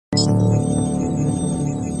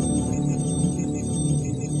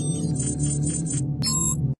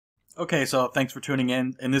Okay, so thanks for tuning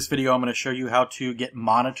in. In this video, I'm going to show you how to get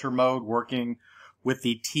monitor mode working with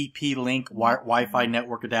the TP-LINK Wi-Fi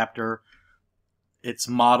network adapter. It's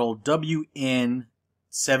model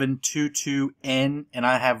WN722N, and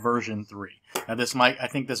I have version 3. Now I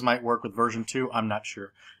think this might work with version 2. I'm not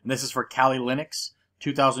sure. And this is for Kali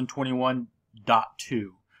Linux2021.2.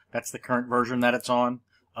 That's the current version that it's on.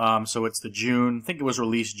 So it's the June. I think it was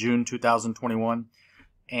released June 2021.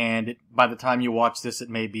 And by the time you watch this, it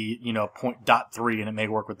may be, .3, and it may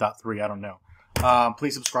work with .3. I don't know.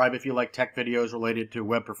 Please subscribe if you like tech videos related to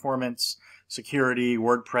web performance, security,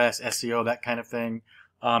 WordPress, SEO, that kind of thing.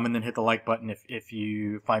 And then hit the like button if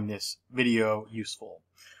you find this video useful.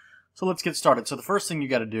 So let's get started. So the first thing you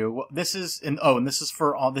got to do, this is in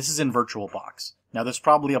VirtualBox. Now this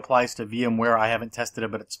probably applies to VMware. I haven't tested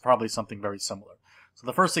it, but it's probably something very similar. So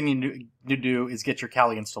the first thing you need to do is get your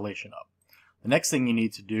Kali installation up. The next thing you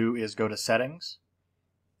need to do is go to Settings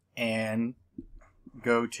and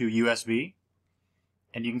go to USB.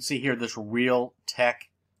 And you can see here this Realtek.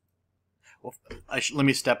 Well, let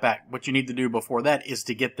me step back. What you need to do before that is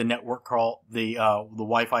to get the network call, the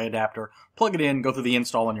Wi-Fi adapter, plug it in, go through the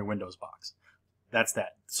install on your Windows box. That's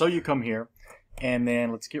that. So you come here, and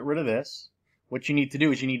then let's get rid of this. What you need to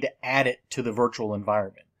do is you need to add it to the virtual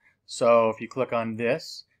environment. So if you click on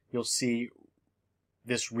this, you'll see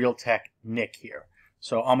this Realtek NIC here.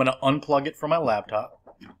 So I'm going to unplug it from my laptop,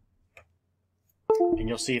 and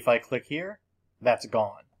you'll see if I click here, that's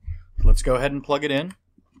gone. Let's go ahead and plug it in,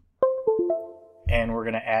 and we're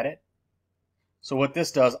going to add it. So what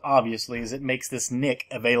this does, obviously, is it makes this NIC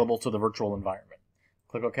available to the virtual environment.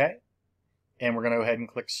 Click OK, and we're going to go ahead and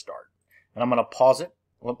click Start. And I'm going to pause it.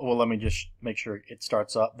 Well, let me just make sure it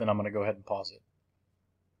starts up, then I'm going to go ahead and pause it.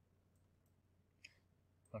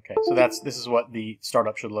 Okay, so this is what the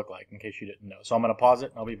startup should look like, in case you didn't know. So I'm going to pause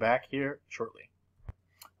it, and I'll be back here shortly.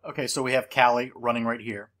 Okay, so we have Kali running right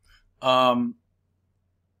here. I'm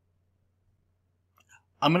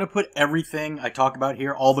going to put everything I talk about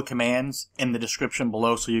here, all the commands, in the description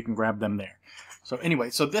below, so you can grab them there. So anyway,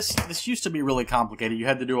 so this used to be really complicated. You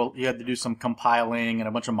had to do some compiling and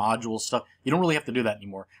a bunch of module stuff. You don't really have to do that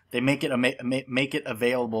anymore. They make it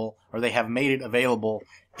available, or they have made it available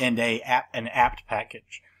in an apt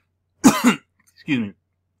package. Excuse me.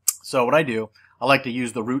 So what I do, I like to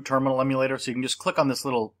use the root terminal emulator. So you can just click on this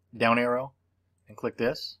little down arrow and click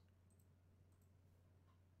this,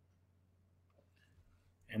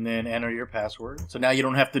 and then enter your password. So now you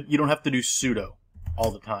don't have to do sudo all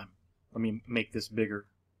the time. Let me make this bigger.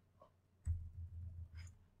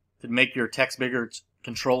 To make your text bigger, it's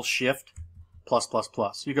Control-Shift+++.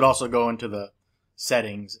 You could also go into the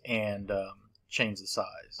settings and change the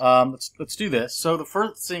size. Let's do this. So the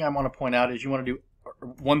first thing I want to point out is you want to do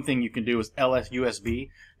one thing you can do is lsusb.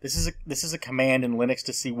 This is a command in Linux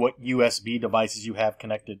to see what USB devices you have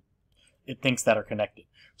connected. It thinks that are connected.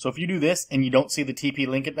 So if you do this and you don't see the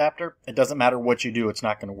TP-LINK adapter, it doesn't matter what you do, it's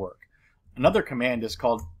not going to work. Another command is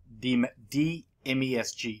called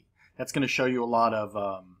dmesg. That's going to show you a lot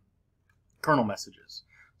of kernel messages.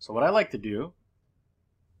 So what I like to do,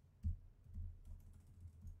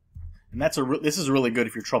 and this is really good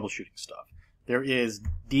if you're troubleshooting stuff. There is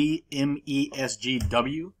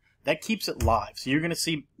dmesgw. That keeps it live. So you're going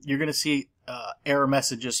to see error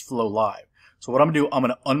messages flow live. So what I'm going to do, I'm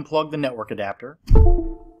going to unplug the network adapter,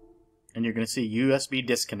 and you're going to see USB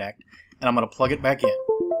disconnect, and I'm going to plug it back in.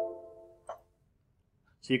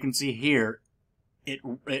 So you can see here, it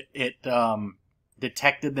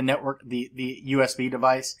detected the network, the USB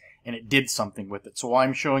device, and it did something with it. So why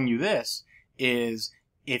I'm showing you this is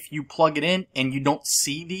if you plug it in and you don't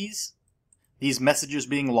see these messages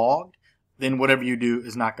being logged, then whatever you do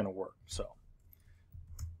is not going to work. So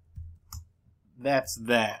that's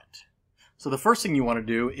that. So the first thing you want to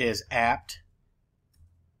do is apt-get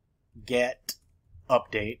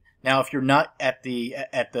update. Now, if you're not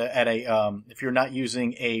if you're not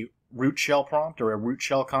using a root shell prompt or a root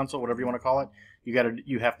shell console, whatever you want to call it,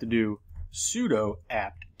 you have to do sudo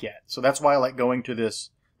apt-get. So that's why I like going to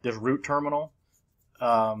this root terminal.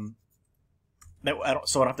 So I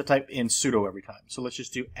don't have to type in sudo every time. So let's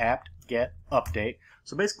just do apt-get update.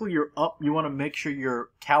 So basically, you want to make sure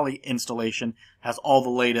your Kali installation has all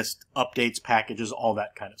the latest updates, packages, all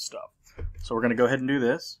that kind of stuff. So we're going to go ahead and do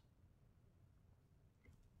this.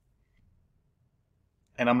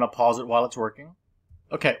 And I'm going to pause it while it's working.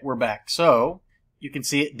 Okay, we're back. So you can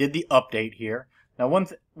see it did the update here. Now,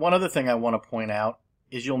 one other thing I want to point out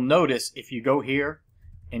is you'll notice if you go here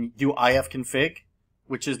and do Ifconfig,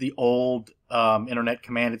 which is the old internet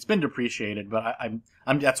command. It's been depreciated, but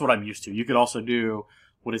that's what I'm used to. You could also do,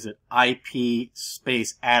 what is it, IP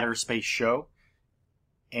space addr space show.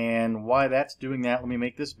 And why that's doing that, let me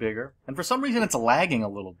make this bigger. And for some reason, it's lagging a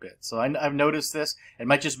little bit. So I've noticed this. It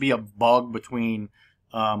might just be a bug between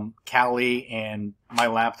Kali and my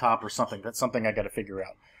laptop or something. That's something I got to figure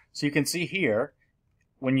out. So you can see here,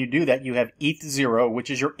 when you do that, you have eth0, which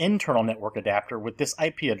is your internal network adapter with this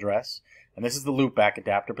IP address. And this is the loopback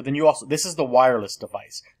adapter. But then you also, this is the wireless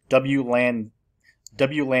device, WLAN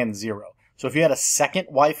 0. So if you had a second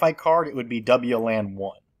Wi-Fi card, it would be WLAN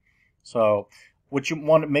 1. So what you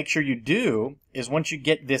want to make sure you do is once you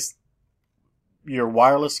get this, your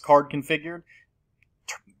wireless card configured,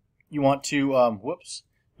 you want to,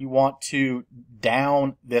 you want to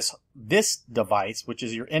down this device, which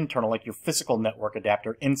is your internal, like your physical network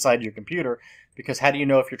adapter inside your computer, because how do you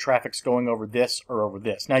know if your traffic's going over this or over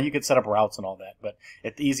this? Now you could set up routes and all that, but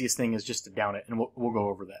the easiest thing is just to down it, and we'll go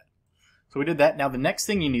over that. So we did that. Now the next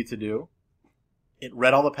thing you need to do, it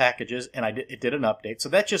read all the packages, and it did an update. So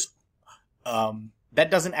that just that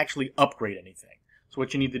doesn't actually upgrade anything. So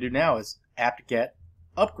what you need to do now is apt-get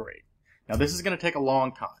upgrade. Now this is going to take a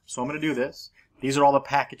long time. So I'm going to do this. These are all the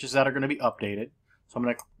packages that are going to be updated. So I'm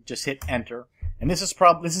going to just hit enter. And this is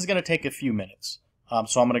going to take a few minutes.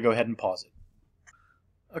 So I'm going to go ahead and pause it.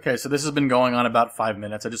 Okay, so this has been going on about 5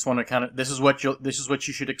 minutes. I just want to this is what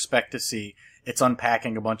you should expect to see. It's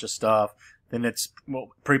unpacking a bunch of stuff, then it's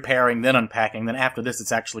preparing, then unpacking, then after this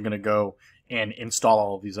it's actually going to go and install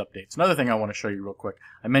all of these updates. Another thing I want to show you real quick.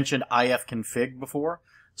 I mentioned IWconfig before.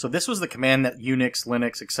 So this was the command that Unix,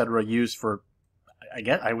 Linux, etc. used for,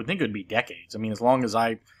 I would think it would be decades. I mean, as long as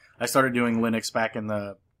I started doing Linux back in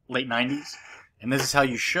the late 90s. And this is how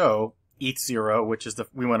you show eth0, which is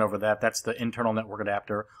we went over that. That's the internal network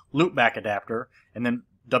adapter, loopback adapter, and then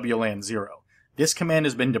WLAN 0. This command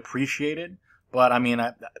has been depreciated, but I mean,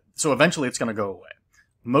 so eventually it's going to go away.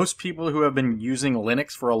 Most people who have been using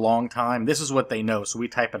Linux for a long time, this is what they know, so we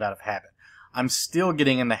type it out of habit. I'm still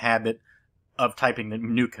getting in the habit of typing the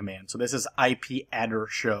new command. So this is addr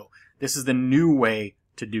show. This is the new way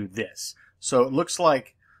to do this. So it looks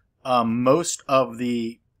like most of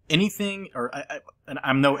anything, and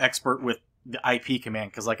I'm no expert with the IP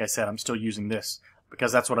command because, like I said, I'm still using this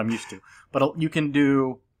because that's what I'm used to. But you can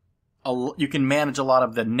manage a lot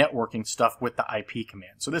of the networking stuff with the IP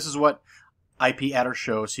command. So this is what addr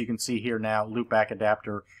shows. So you can see here now loopback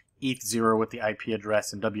adapter eth0 with the IP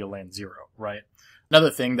address and WLAN 0, right?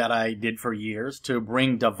 Another thing that I did for years to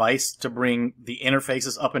bring the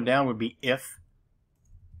interfaces up and down would be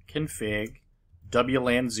ifconfig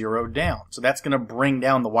WLAN 0 down. So that's going to bring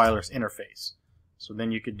down the wireless interface. So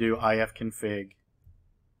then you could do ifconfig,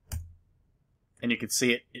 and you can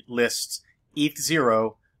see it lists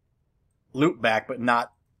eth0 loopback, but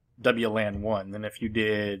not WLAN 1. Then if you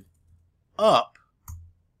did up,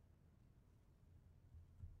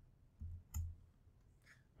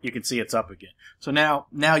 you can see it's up again. So now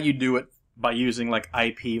you do it by using like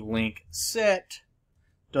IP-link set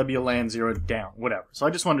WLAN 0 down, whatever. So I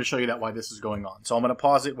just wanted to show you why this is going on. So I'm going to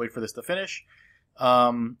pause it, wait for this to finish.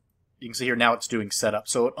 You can see here now it's doing setup.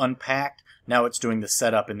 So it unpacked, now it's doing the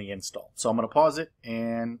setup and the install. So I'm going to pause it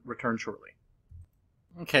and return shortly.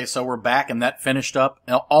 Okay, so we're back and that finished up.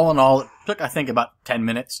 Now, all in all, it took I think about 10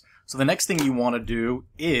 minutes. So the next thing you want to do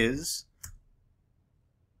is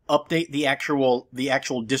update the actual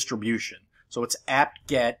distribution. So it's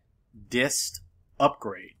apt-get dist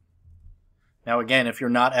upgrade. Now again, if you're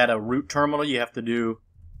not at a root terminal, you have to do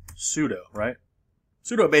sudo, right?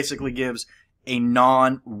 Sudo basically gives a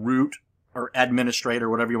non-root or administrator,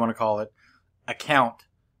 whatever you want to call it, account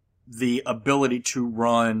the ability to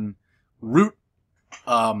run root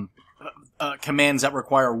commands that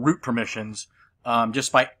require root permissions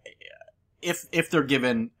just by if they're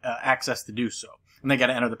given access to do so. And they got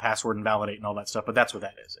to enter the password and validate and all that stuff, but that's what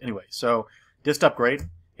that is. Anyway, so dist upgrade,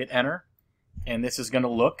 hit enter, and this is going to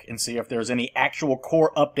look and see if there's any actual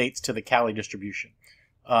core updates to the Kali distribution.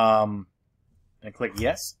 And click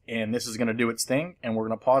yes, and this is going to do its thing, and we're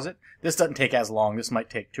going to pause it. This doesn't take as long. This might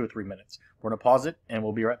take 2 or 3 minutes. We're going to pause it, and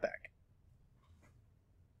we'll be right back.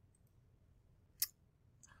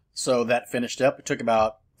 So that finished up. It took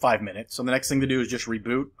about 5 minutes. So the next thing to do is just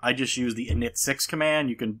reboot. I just use the init6 command.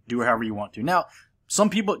 You can do however you want to. Now, some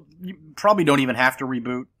people you probably don't even have to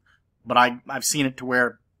reboot, but I've seen it to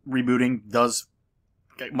where rebooting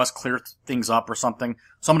must clear things up or something.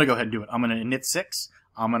 So I'm going to go ahead and do it. I'm going to init6.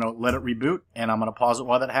 I'm going to let it reboot, and I'm going to pause it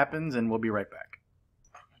while that happens, and we'll be right back.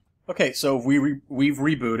 Okay, so we've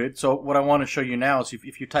rebooted. So what I want to show you now is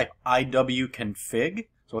if you type IWconfig,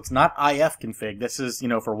 so it's not IFconfig. This is,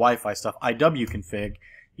 for Wi-Fi stuff. IWconfig.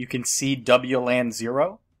 You can see WLAN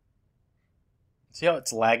 0. See how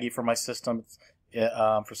it's laggy for my system?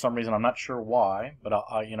 For some reason, I'm not sure why, but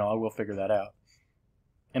I will figure that out.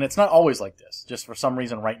 And it's not always like this. Just for some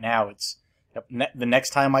reason right now, it's the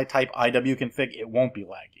next time I type IWconfig, it won't be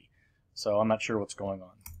laggy. So I'm not sure what's going on.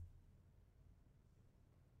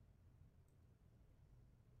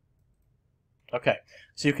 Okay,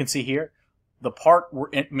 so you can see here, the part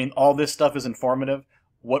all this stuff is informative.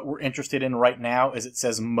 What we're interested in right now is it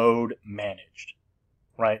says mode managed,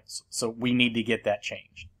 right? So we need to get that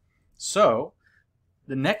changed. So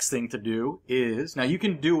the next thing to do is, now you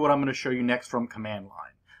can do what I'm going to show you next from command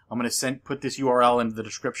line. I'm going to put this URL into the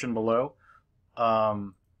description below,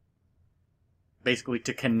 basically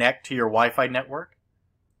to connect to your Wi-Fi network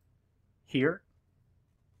here.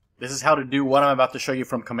 This is how to do what I'm about to show you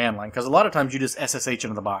from command line, because a lot of times you just SSH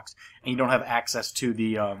into the box and you don't have access to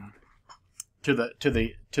the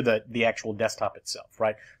actual desktop itself,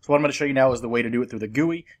 right? So what I'm going to show you now is the way to do it through the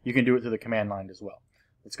GUI. You can do it through the command line as well.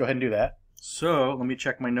 Let's go ahead and do that. So let me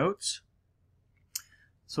check my notes.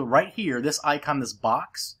 So right here, this icon, this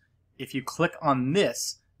box, if you click on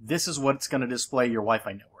this, this is what's going to display your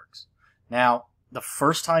Wi-Fi networks. Now, the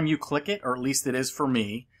first time you click it, or at least it is for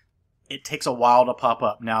me, it takes a while to pop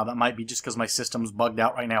up. Now, that might be just because my system's bugged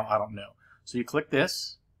out right now. I don't know. So you click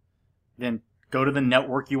this, then go to the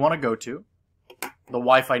network you want to go to, the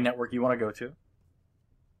Wi-Fi network you want to go to.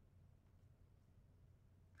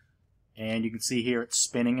 And you can see here it's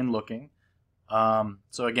spinning and looking.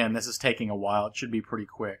 So again, this is taking a while. It should be pretty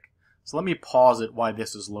quick. So let me pause it while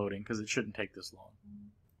this is loading, because it shouldn't take this long.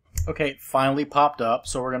 Okay, it finally popped up.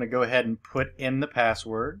 So we're going to go ahead and put in the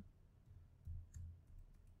password.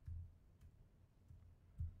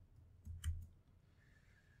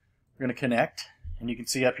 We're going to connect, and you can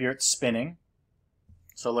see up here it's spinning.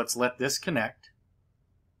 So let's let this connect.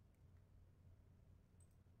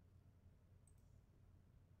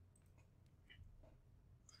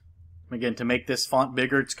 Again, to make this font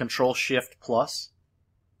bigger, it's Control-Shift+.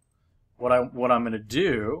 What I'm going to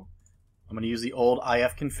do, I'm going to use the old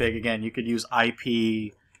Ifconfig. Again, you could use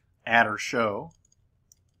IP addr show.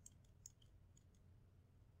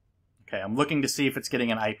 Okay, I'm looking to see if it's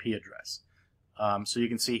getting an IP address. So you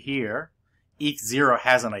can see here, eth0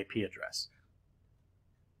 has an IP address.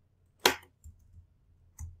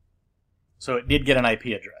 So it did get an IP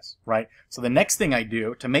address, right? So the next thing I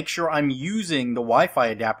do to make sure I'm using the Wi-Fi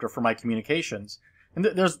adapter for my communications, and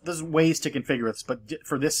there's ways to configure this, but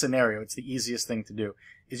for this scenario, it's the easiest thing to do,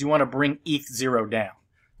 is you want to bring eth0 down.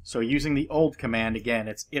 So using the old command, again,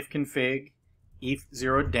 it's ifconfig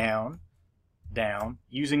eth0 down.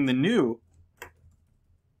 Using the new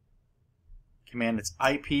command, it's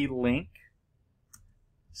ip-link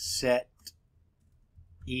set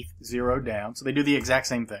eth0 down. So they do the exact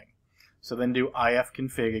same thing. So then do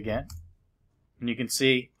ifconfig again. And you can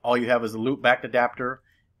see all you have is the loopback adapter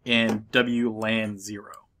and Wlan0.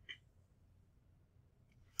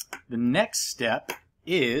 The next step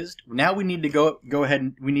is, now we need to go ahead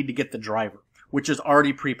and we need to get the driver, which is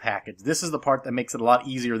already prepackaged. This is the part that makes it a lot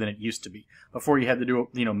easier than it used to be. Before you had to do,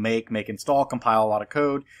 make install, compile a lot of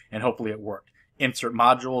code, and hopefully it worked. Insert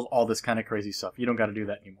modules, all this kind of crazy stuff. You don't got to do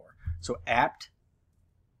that anymore. So apt-get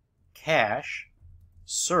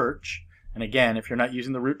search, and again, if you're not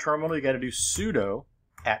using the root terminal, you got to do sudo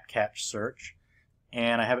apt-get search,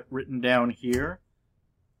 and I have it written down here,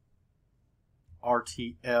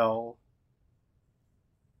 RTL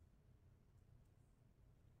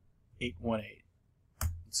 818.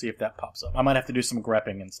 Let's see if that pops up. I might have to do some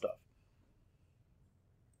grepping and stuff.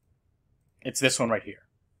 It's this one right here.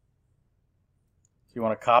 So you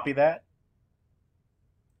want to copy that.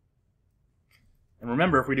 And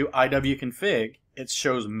remember, if we do IWconfig, it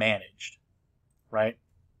shows managed, right?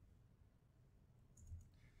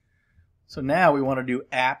 So now we want to do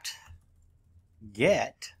apt-get.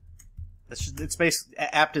 It's basically,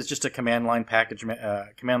 apt is just a command line package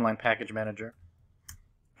manager.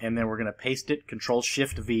 And then we're going to paste it,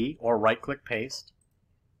 Control-Shift-V, or right-click paste.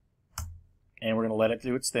 And we're going to let it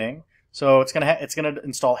do its thing. So it's going to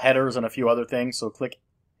install headers and a few other things. So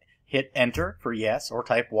hit Enter for yes, or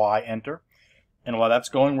type Y, Enter. And while that's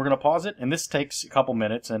going, we're going to pause it. And this takes a couple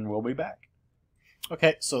minutes, and we'll be back.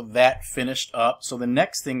 Okay, so that finished up. So the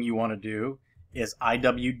next thing you want to do is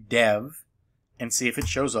IWDev and see if it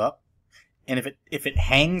shows up. And if it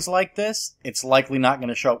hangs like this, it's likely not going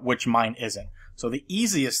to show up, which mine isn't. So the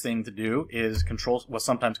easiest thing to do is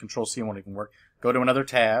sometimes Control-C won't even work. Go to another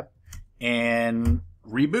tab and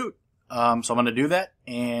reboot. So I'm going to do that,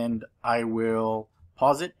 and I will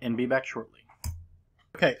pause it and be back shortly.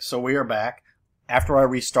 Okay, so we are back. After I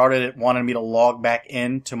restarted, it wanted me to log back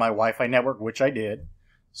into my Wi-Fi network, which I did.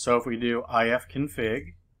 So if we do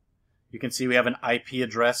ifconfig, you can see we have an IP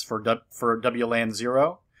address for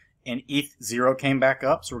WLAN0, and eth0 came back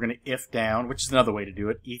up, so we're going to if down, which is another way to do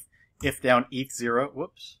it. If down eth0,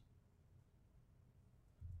 whoops.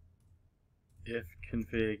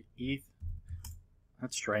 Ifconfig eth.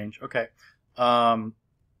 That's strange. Okay.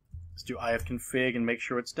 Let's do IWconfig and make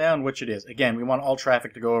sure it's down, which it is. Again, we want all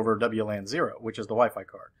traffic to go over WLAN0, which is the Wi-Fi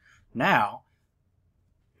card. Now,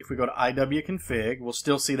 if we go to IWconfig, we'll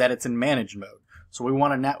still see that it's in manage mode. So we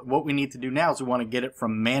want to what we need to do now is we want to get it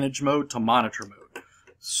from manage mode to monitor mode.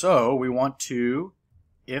 So we want to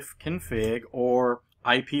ifconfig or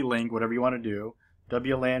IP-link, whatever you want to do,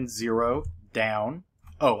 WLAN0 down.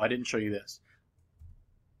 Oh, I didn't show you this.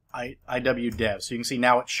 IWdev. So you can see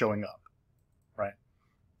now it's showing up, right?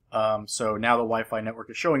 So now the Wi-Fi network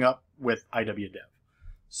is showing up with IWdev.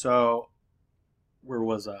 So where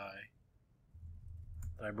was I?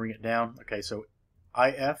 Did I bring it down? Okay, so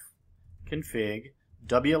ifconfig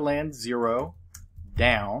WLAN0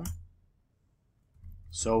 down.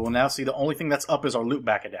 So we'll now see the only thing that's up is our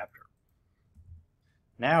loopback adapter.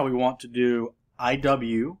 Now we want to do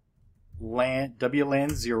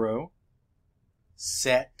WLAN0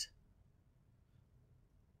 set,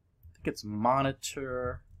 I think it's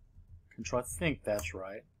monitor control, I think that's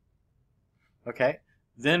right. Okay,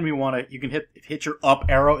 then we want to, you can hit your up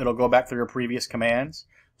arrow, it'll go back through your previous commands.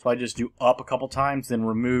 So I just do up a couple times, then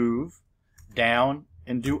remove, down,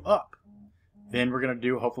 and do up. Then we're going to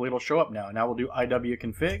do, hopefully it'll show up now. Now we'll do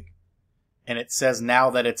IWconfig, and it says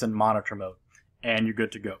now that it's in monitor mode, and you're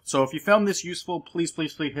good to go. So if you found this useful, please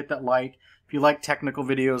hit that like. If you like technical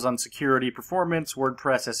videos on security, performance,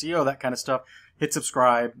 WordPress, SEO, that kind of stuff, hit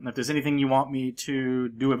subscribe. And if there's anything you want me to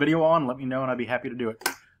do a video on, let me know and I'd be happy to do it.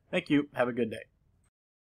 Thank you. Have a good day.